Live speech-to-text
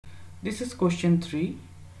This is question 3.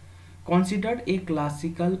 Consider a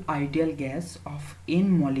classical ideal gas of n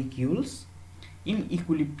molecules in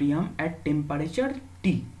equilibrium at temperature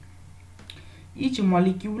T. Each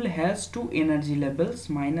molecule has two energy levels,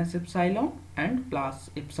 minus epsilon and plus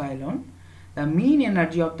epsilon. The mean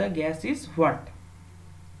energy of the gas is what?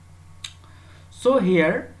 So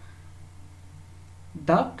here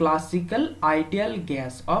the classical ideal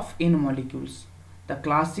gas of n molecules. The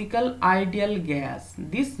classical ideal gas,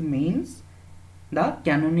 this means the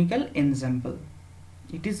canonical ensemble.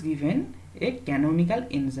 It is given a canonical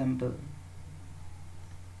ensemble.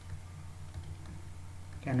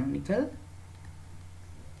 Canonical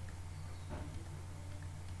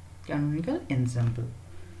ensemble.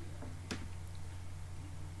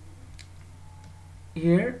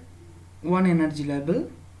 Here one energy level,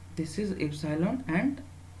 this is epsilon, and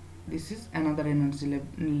this is another energy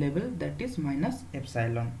level, that is minus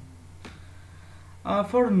epsilon.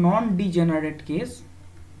 For non-degenerate case,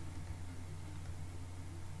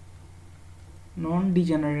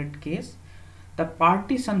 the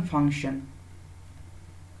partition function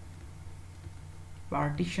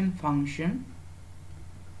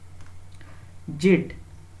Z,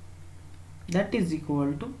 that is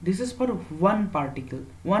equal to, this is for one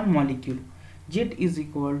molecule, Z is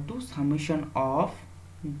equal to summation of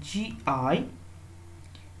Gi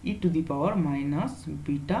e to the power minus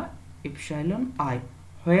beta epsilon I,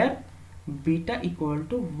 where beta equal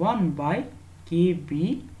to 1 by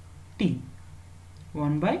kBT.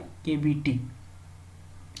 1 by kBT.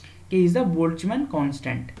 K is the Boltzmann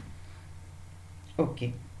constant.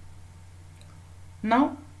 Okay.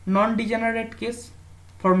 Now non-degenerate case.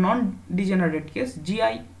 For non-degenerate case, G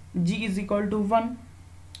is equal to 1.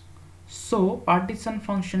 So partition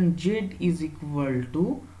function Z is equal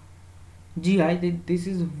to Gi, this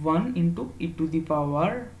is 1 into e to the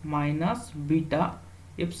power minus beta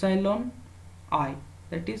epsilon I,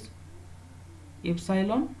 that is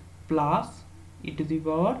epsilon plus e to the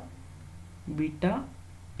power beta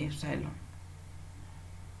epsilon.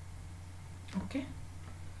 Okay.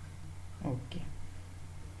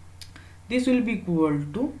 This will be equal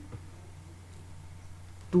to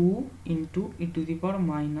 2 into e to the power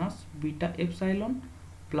minus beta epsilon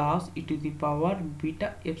plus e to the power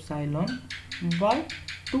beta epsilon by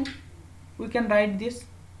 2. We can write this.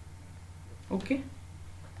 Okay.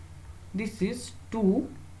 This is 2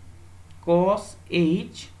 cos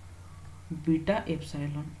h beta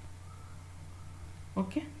epsilon.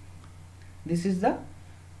 Okay. This is the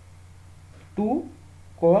 2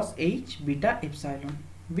 cos h beta epsilon,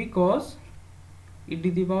 because e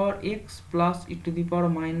to the power x plus e to the power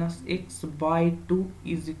minus x by 2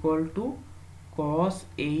 is equal to cos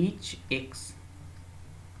hx.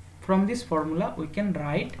 From this formula we can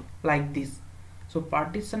write like this. So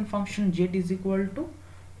partition function Z is equal to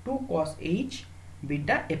 2 cos h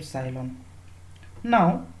beta epsilon.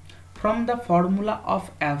 Now from the formula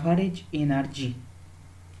of average internal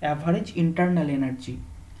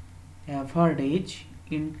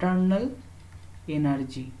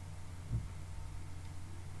energy,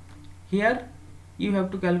 here you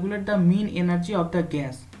have to calculate the mean energy of the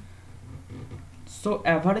gas. So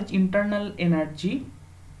average internal energy,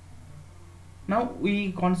 now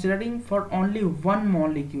we considering for only one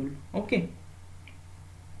molecule. Okay,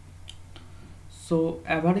 so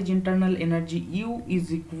average internal energy U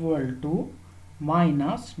is equal to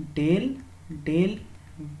minus del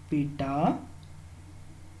beta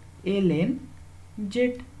ln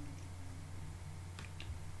Z.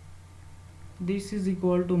 This is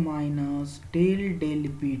equal to minus del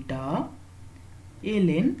beta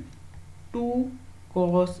ln 2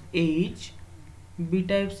 cos h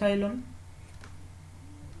beta epsilon.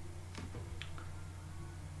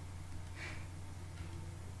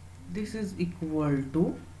 This is equal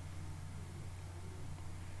to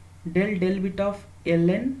del beta of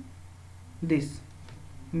ln, this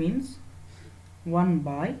means 1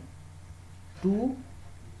 by 2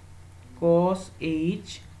 cos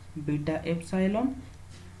h beta epsilon,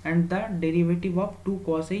 and the derivative of 2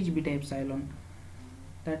 cos h beta epsilon,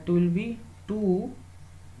 that will be 2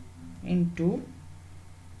 into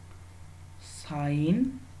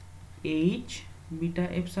sin h beta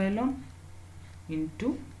epsilon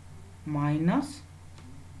into minus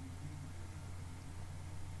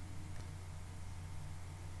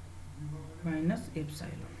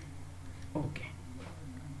epsilon. Okay,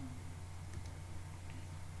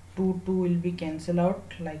 2 will be cancelled out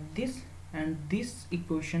like this, and this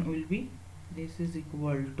equation will be, this is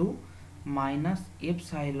equal to minus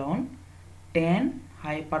epsilon tan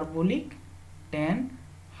hyperbolic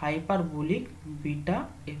beta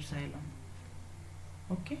epsilon.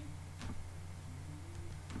 Okay,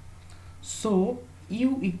 So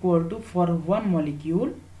U equal to, for one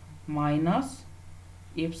molecule, minus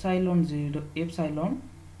epsilon 0 epsilon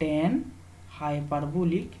 10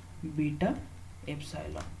 hyperbolic beta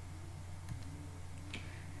epsilon.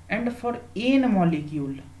 And for n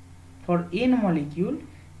molecule,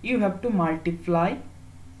 you have to multiply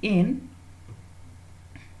n,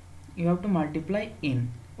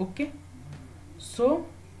 okay. So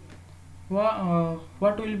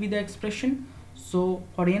what will be the expression? So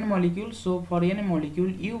for n molecule,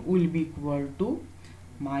 U will be equal to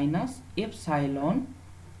minus epsilon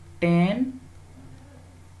 10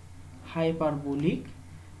 hyperbolic,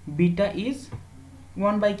 beta is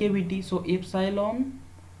 1 by kbt, so epsilon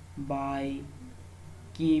by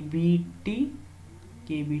kbt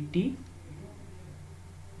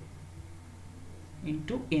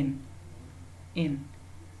into n.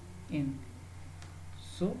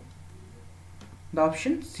 So the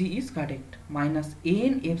option C is correct, minus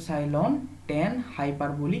n epsilon 10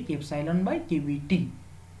 hyperbolic epsilon by kbt.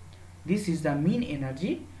 This is the mean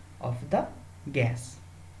energy of the gas,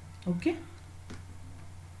 okay.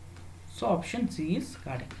 So option C is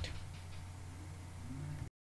correct.